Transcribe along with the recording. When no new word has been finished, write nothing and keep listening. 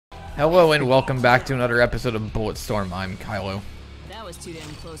Hello and welcome back to another episode of Bulletstorm. I'm Kylo. That was too damn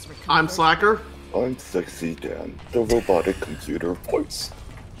close for comfort. I'm Slacker. I'm Sexy Dan, the robotic computer voice.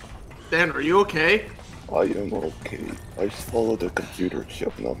 Dan, are you okay? I am okay. I swallowed a computer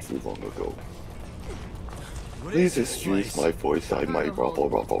chip not too long ago. Please excuse my voice, I might rubble.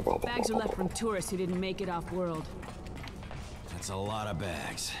 Bags are left from tourists who didn't make it off-world. That's a lot of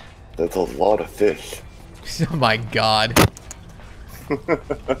bags. That's a lot of fish. Oh my god. Whee!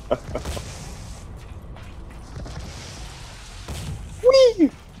 Am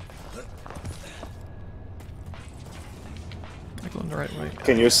I going the right way?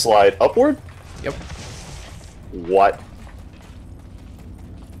 Can you slide upward? Yep. What?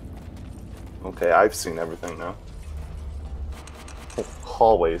 Okay, I've seen everything now.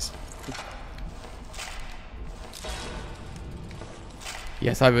 Hallways.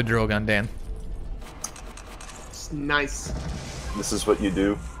 Yes, I have a drill gun, Dan. It's nice. This is what you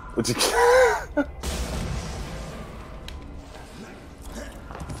do. Would you?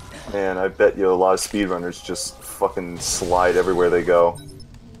 Man, I bet you a lot of speedrunners just fucking slide everywhere they go.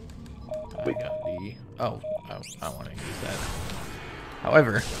 I got the... Oh, I don't want to use that.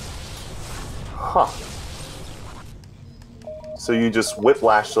 However... Huh. So you just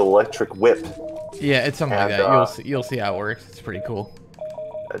whiplash the electric whip. Yeah, it's something like And, that. You'll see how it works. It's pretty cool.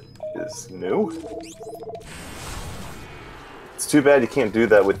 That is new. It's too bad you can't do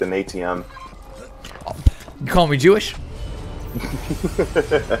that with an ATM. Oh, you call me Jewish?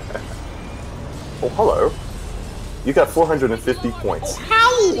 Oh, hello. You got 450 points.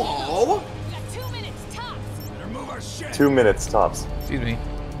 Hello? 2 minutes tops. Better move our shit. 2 minutes tops. Excuse me.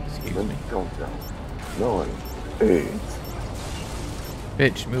 Excuse me. Don't down. 9, 8.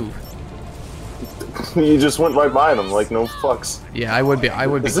 Bitch, move. You just went right by them like no fucks. Yeah, I would be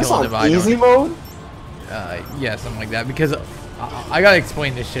Is this killing on if I easy don't. mode? Yeah, something like that. Because I gotta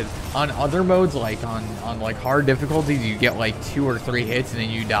explain this shit. On other modes, like on like hard difficulties, you get like 2 or 3 hits and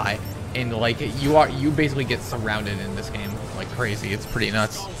then you die. And like you basically get surrounded in this game like crazy. It's pretty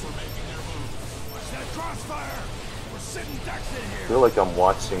nuts. I feel like I'm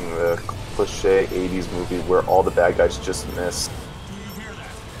watching the cliche 80s movie where all the bad guys just miss.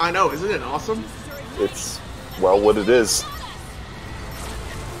 I know, isn't it awesome? It's, well, what it is.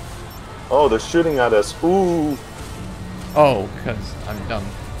 Oh, they're shooting at us. Ooh. Oh, because I'm dumb.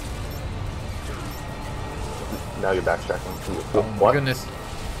 Now you're backtracking. Oh my What? goodness.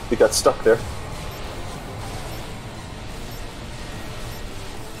 You got stuck there.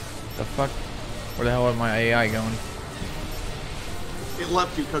 The fuck? Where the hell is my AI going? It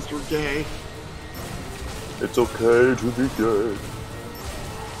left you because you're gay. It's okay to be gay.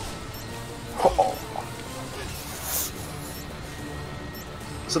 Oh.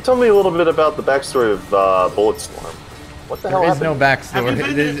 So tell me a little bit about the backstory of Bulletstorm. What the hell There is happened? no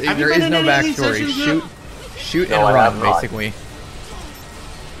backstory. There is no backstory. Shoot No, and I run, have not. basically.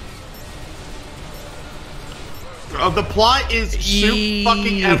 The plot is shoot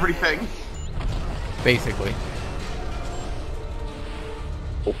fucking everything. Basically.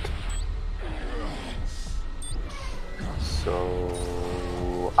 Okay.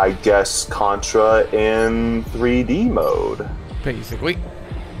 So I guess Contra in 3D mode. Basically.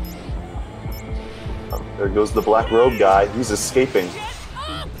 There goes the black robe guy. He's escaping.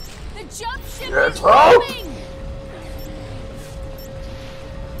 Up! The jump ship Get is up! coming!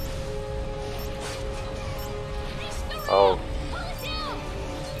 Oh. Pull it down!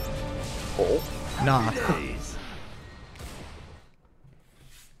 Oh. Nah.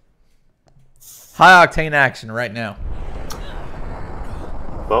 High octane action right now.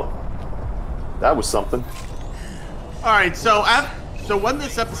 Well, that was something. Alright, so when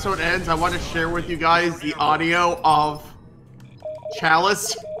this episode ends, I want to share with you guys the audio of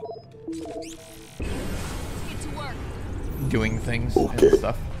Chalice. Get to work. Doing things Okay. and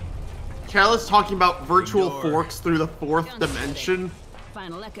stuff. Chalice talking about virtual forks through the 4th dimension.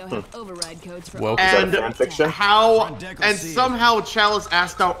 Final Echo have override codes for Well, all. Is that a And fan fiction? how, and somehow Chalice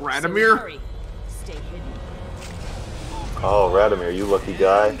asked out So Radomir. hurry. Stay hidden. Oh, Radomir, you lucky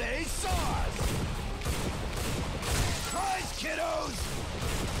guy.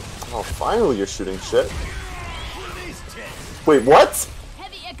 Oh, finally you're shooting shit. Wait, what?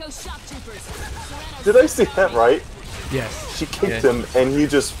 Heavy Echo shock troopers. Surround Did I see that right? yes. She kicked Yeah. him and he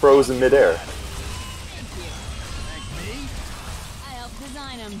just froze in midair. I helped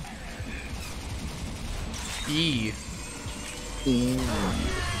design them. E.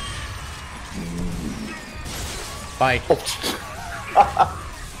 Bye.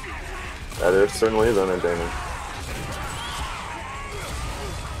 That is, certainly is entertaining.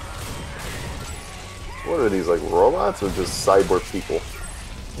 What are these, like robots or just cyborg people?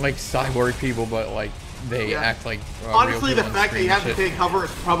 like cyborg people, but like they act like honestly, real the people on fact that screen you have and to shit. take cover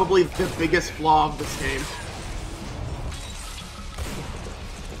is probably the biggest flaw of this game.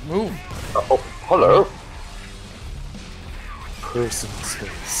 Move. Oh, hello. Person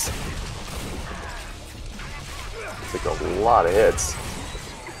space. Take a lot of hits.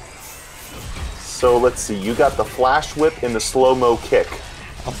 So let's see. You got the flash whip and the slow-mo kick.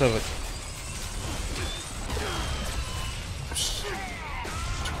 Also,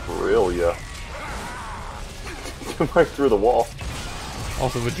 Drill ya. Come right through the wall.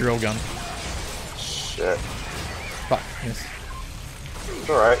 also the drill gun. Shit. Fuck. Yes.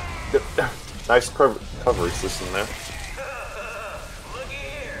 Alright. Nice recovery system there. Looky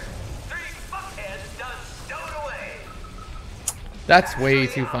here. 3 fuckheads done stowed away. That's way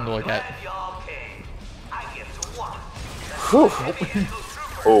too fun to look at. Glad y'all came. I get to one. Whew.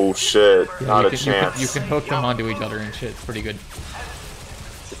 Oh shit. Not a chance. You can hook them onto each other and shit. It's pretty good.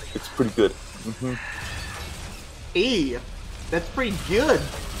 It's pretty good. Hey, that's pretty good.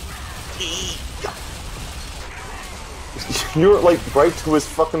 You're like right to his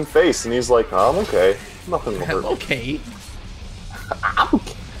fucking face, and he's like, "I'm okay. Nothing will hurt." Okay. I'm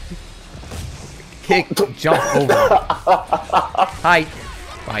okay. Kick, jump over. Hi.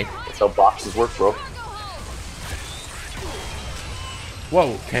 Bye. That's how boxes work, bro.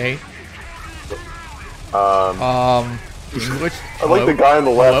 Whoa. Okay. English. I like the guy on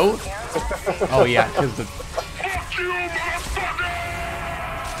the left. Hello? Oh yeah, because the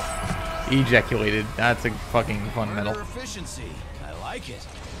ejaculated. That's a fucking fundamental. Efficiency. I like it.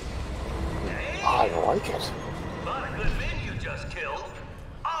 I like it. Lot of good men you just killed.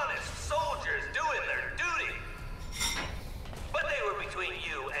 Honest soldiers doing their duty. But they were between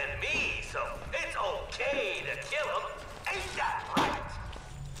you and me, so it's okay to kill them. Ain't that right?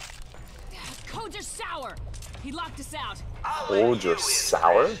 Codes are sour. He locked us out. I'll let Hold you your in,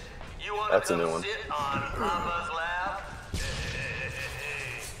 sour? Crash. You wanna That's a come new one. sit on Papa's lap?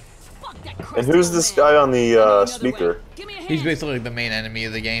 Fuck that And crusty who's old this man. guy on the Another speaker? way. Give me a hand. He's basically the main enemy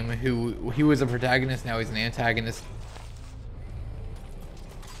of the game. He was a protagonist. Now he's an antagonist.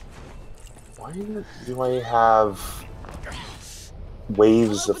 Why do I have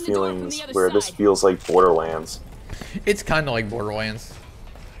waves of feelings where this feels like Borderlands? It's kind of like Borderlands,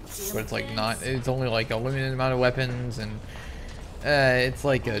 but it's like not. It's only like a limited amount of weapons, and it's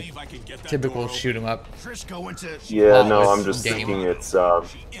like a typical shoot 'em up. Yeah, no, Lawless I'm just game. thinking it's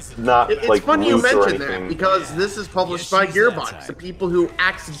not It's like funny you loot or mention that anything. because this is published by Gearbox, the people who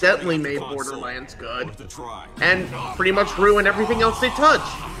accidentally made Borderlands good and pretty much ruin everything else they touch.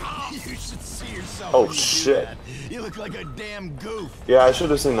 You should see yourself. Oh shit. You look like a damn goof. Yeah, I should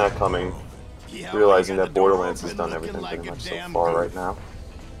have seen that coming. Yeah, Realizing well, that you got the door Borderlands has open, done looking everything like pretty a much so damn far goof. right now.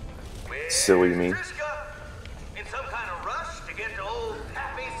 Silly me. Triska, in some kind of rush to get to old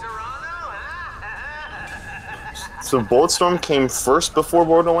Pappy Serrano, huh? So Bulletstorm came first before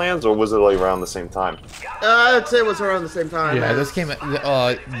Borderlands, or was it like around the same time? I'd say it was around the same time. Yeah, this came.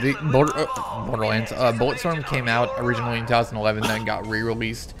 Borderlands. Bulletstorm came out originally in 2011, then got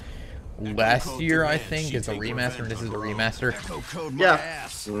re-released last year, I think. It's a remaster, and this is a remaster. Yeah.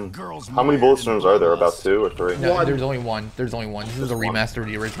 How many Bulletstorms are there? About 2 or 3? No, One. there's only one. There's only one. This is a remaster of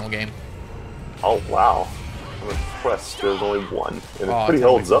the original game. Oh wow, I'm impressed. There's only one, and it Oh, pretty it's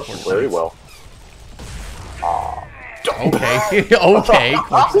only holds up 4 very points. well. Okay, okay,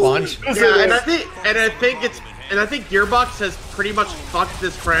 quick launch. Yeah, and I think Gearbox has pretty much fucked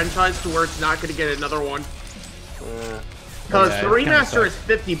this franchise to where it's not going to get another one. Because Yeah, the it kinda remaster is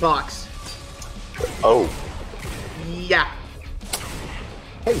sucks. $50. Oh, Yeah.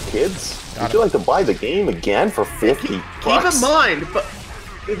 hey kids, Got would you it. like to buy the game again for 50 Keep bucks? in mind, but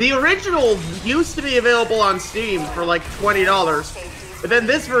the original used to be available on Steam for like $20, but then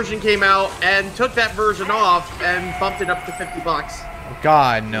this version came out and took that version off and bumped it up to $50.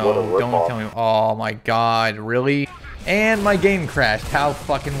 God, What a no, ripoff. don't tell me. Oh my God, really? And my game crashed. How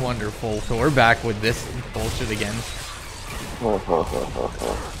fucking wonderful. So we're back with this bullshit again. I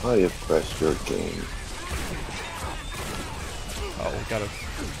have crashed your game. Oh, we gotta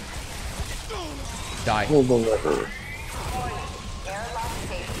die. Pull the lever.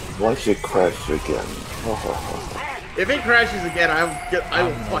 Why should it crash again? If it crashes again, I will I'm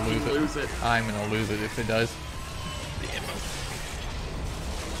gonna fucking lose it. I'm gonna lose it if it does.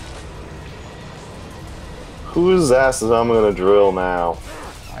 Whose ass is I'm gonna drill now?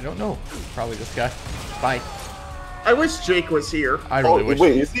 I don't know. Probably this guy. Bye. I wish Jake was here. I really Oh, wish.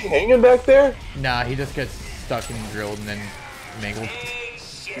 wait, is he hanging back there? Nah, he just gets stuck and drilled and then mangled.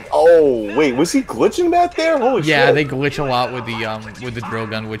 Oh, wait, was he glitching back there? Holy Yeah, shit. they glitch a lot with the drill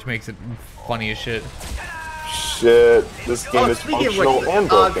gun, which makes it funny as shit. shit. This game is speaking of functional which, and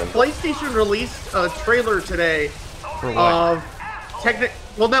broken. PlayStation released a trailer today For what? of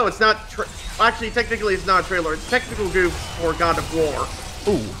well, no, it's not. Actually, technically, it's not a trailer. It's technical goofs for God of War.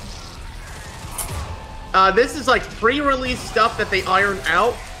 Ooh. This is like pre-release stuff that they ironed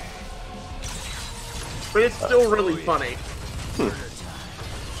out, but it's still really funny.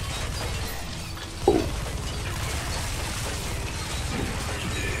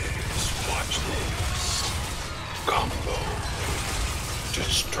 Watch this. Combo.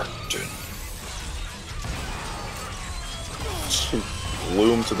 Destruction.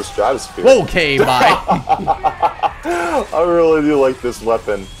 Bloom to the stratosphere. Okay, bye. I really do like this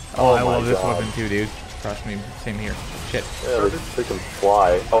weapon. Oh, I love my this God. weapon too, dude. Trust me. Same here. Shit. Yeah, they can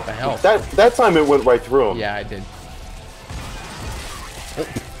fly. Oh, the hell? That time it went right through him. Yeah, I did. Oh.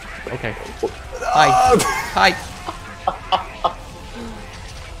 Okay. Hi. Hi.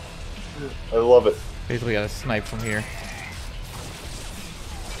 I love it. Basically got a snipe from here.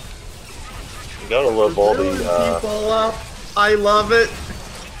 You gotta love all the, People up. I love it.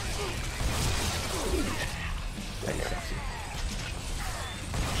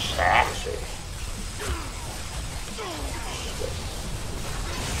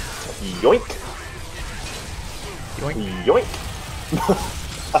 Yoink! Yoink. Yoink!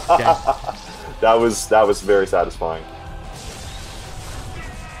 Okay. That was very satisfying.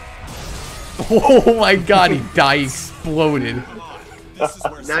 Oh my god, he died, he exploded.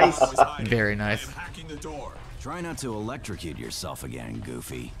 Nice. Very nice. Try not to electrocute yourself again,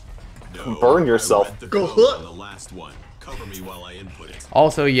 Goofy. Burn yourself. Go hook.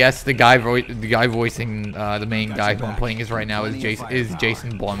 Also, yes, the guy voicing the main guy who I'm playing is right now is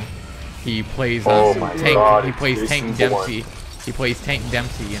Jason Blum. He plays Oh my Tank. God, He plays Jason Tank Blum. Dempsey. He plays Tank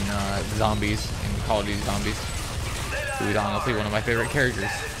Dempsey in Zombies, in Call of Duty Zombies. Who's honestly one of my favorite characters.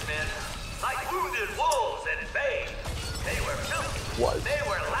 Like wounded wolves at bay. They were filthy. What? They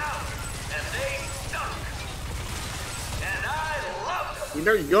were loud. And they stunk. And I loved them. You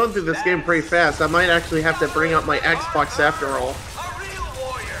know, you're going through this game pretty fast. I might actually have to bring up my Xbox after all. A real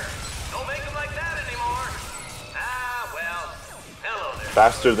warrior. Don't make them like that anymore. Ah, well. Hello there.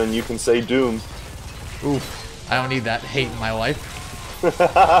 Faster than you can say Doom. Oof. I don't need that hate in my life.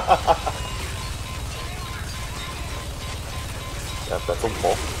 Yeah, that's a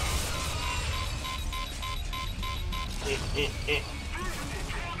wall.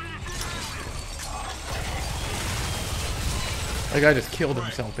 That guy just killed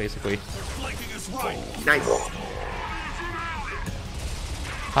himself, basically. Nice.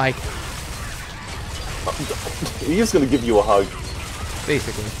 Hi. He's gonna give you a hug.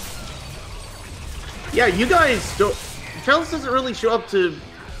 Basically. Yeah, you guys don't. Charles doesn't really show up to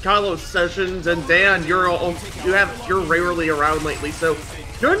Kylo's sessions, and Dan, you're rarely around lately, so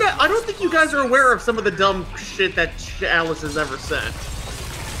you're not. I don't think you guys are aware of some of the dumb shit that Chalice has ever said.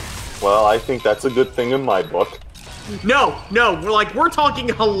 Well, I think that's a good thing in my book. No, we're talking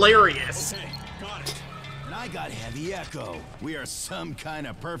hilarious. And I got heavy echo. We are some kind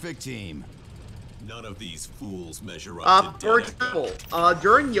of perfect team. None of these fools measure up to For Dead example,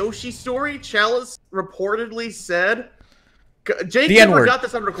 during Yoshi's story, Chalice reportedly said, Jake The never N-word. got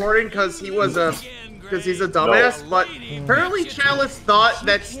this on recording because he's a dumbass, but apparently Chalice thought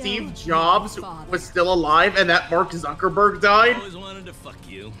that Steve Jobs was still alive and that Mark Zuckerberg died. Always wanted to fuck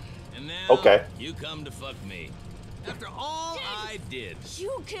you, and now Okay. you come to fuck me. After all I did.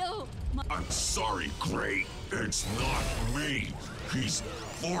 You kill my I'm sorry, Gray. It's not me. He's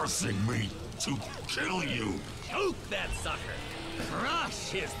forcing me to kill you. Choke that sucker. Crush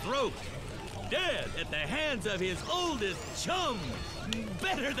his throat. Dead at the hands of his oldest chum.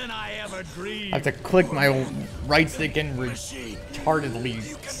 Better than I ever dreamed. I have to click my right stick in retardedly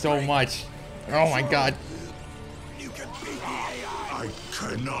so much. Oh my god. I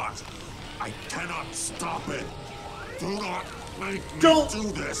cannot stop it. Do not make me Don't do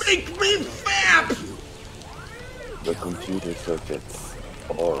this. make me fap! The computer circuits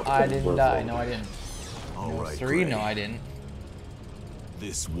are. I didn't die. No, I didn't. All right, Three? Gray. No, I didn't.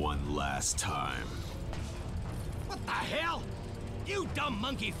 This one last time. What the hell? You dumb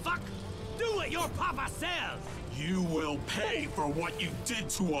monkey fuck. Do what your papa says. You will pay for what you did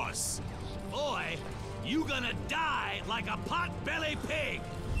to us. Boy, you gonna die like a pot-belly pig.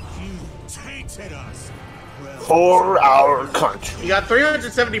 You tainted us. Well, For our country. You got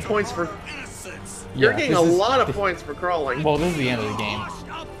 370 points for. innocence. You're Yeah, getting this a is- lot of points for crawling. Well, this is the end of the game. Washed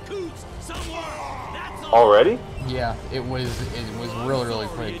up coots somewhere. That's all. Already? Yeah, it was really, really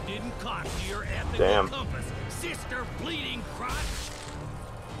quick. It didn't cost you your ethical Damn. compass, sister bleeding crotch.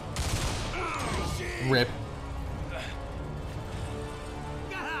 Rip.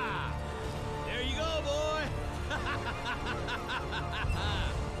 Ah, there you go, boy.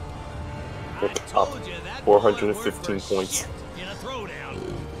 Up 415 points. In a throwdown.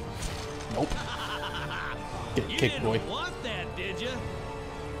 Nope. Get You kicked, didn't boy. want that, did you?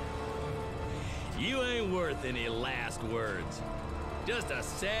 You ain't worth any last words. Just a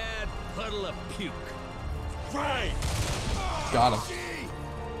sad puddle of puke. Right! Got him.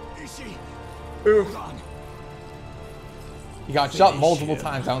 Is she? Oof. Gone. He got shot multiple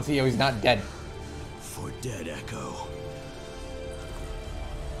times. I don't see how he's not dead. For dead Echo.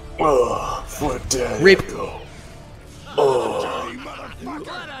 Ugh, for dead. Rip. Dirty motherfucker.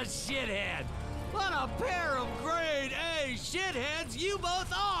 What a shithead! What a pair of grade A shitheads you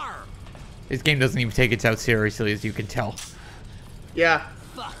both are! This game doesn't even take itself seriously, as you can tell. Yeah.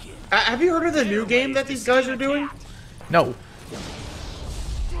 Fuck it. Have you heard of the new game that these guys are doing? No.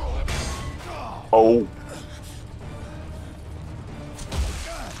 Oh,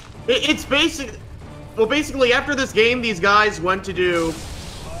 It's basic. Well, basically, after this game, these guys went to do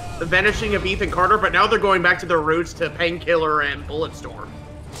the Vanishing of Ethan Carter, but now they're going back to their roots to Painkiller and Bulletstorm.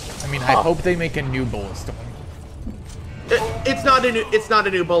 I mean, I hope they make a new Bulletstorm. It's not a new. It's not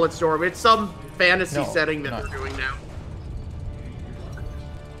a new Bulletstorm. It's some fantasy No, setting that no. they're doing now.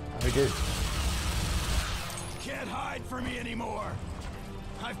 I did. Can't hide from me anymore.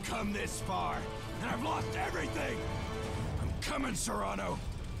 I've come this far, and I've lost everything. I'm coming, Serrano.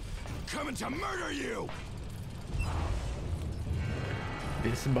 I'm coming to murder you.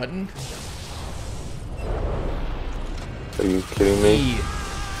 This button. are you kidding me?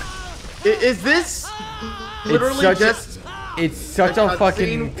 Is this literally such a- just? It's such A a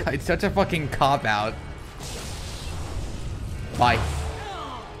fucking. cutscene? It's such a fucking cop out. Bye.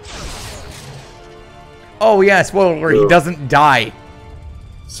 Oh yeah, spoiler alert, he doesn't die.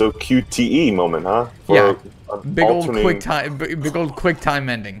 So QTE moment, huh? Yeah. a Big old alternating- quick time. Big old quick time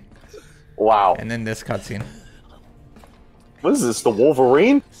ending. Wow. And then this cutscene. What is this? The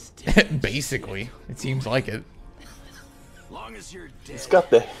Wolverine? Basically, it seems like it. Long as you're dead. It's got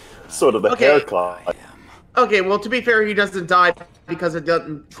the sort of the Okay. haircut. Okay, well, to be fair, he doesn't die because it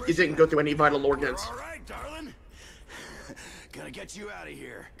didn't go through any vital organs. All right, darling. Gotta get you out of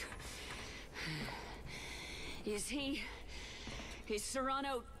here. Is he? Is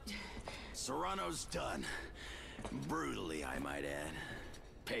Serrano? Serrano's done. Brutally, I might add.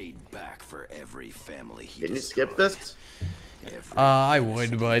 Paid back for every family he Can you destroyed. skip this? Every I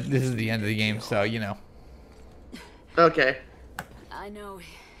would, but this is the end of the game, so you know. Okay. I know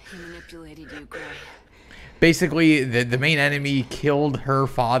he manipulated you, Gray. Basically, the main enemy killed her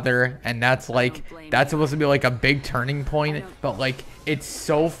father, and that's like that's supposed to be like a big turning point. But like, it's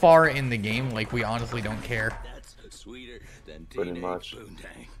so far in the game, like we honestly don't care. That's sweeter than Pretty teenage much.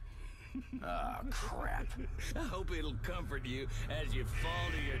 poontang. Ah, crap. I hope it'll comfort you as you fall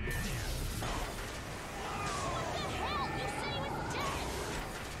to your death.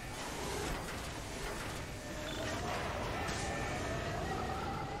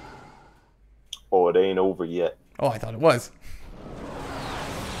 Oh, it ain't over yet. Oh, I thought it was.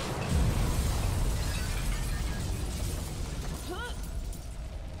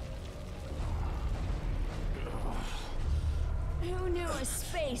 Who knew a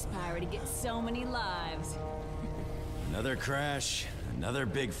space pirate would get so many lives? Another crash, another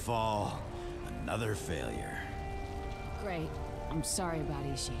big fall, another failure. Great. I'm sorry about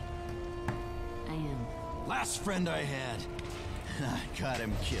Ishii. I am. Last friend I had, I got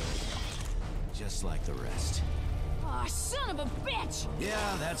him killed. Just like the rest. Aw, son of a bitch!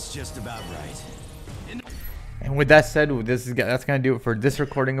 Yeah, that's just about right. And with that said, that's gonna do it for this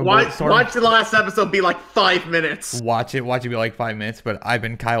recording of Watch Bulletstorm. the last episode be like 5 minutes. Watch it be like 5 minutes. But I've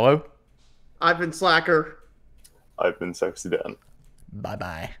been Kylo. I've been Slacker. I've been Sexy Dan. Bye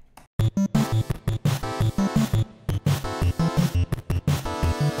bye.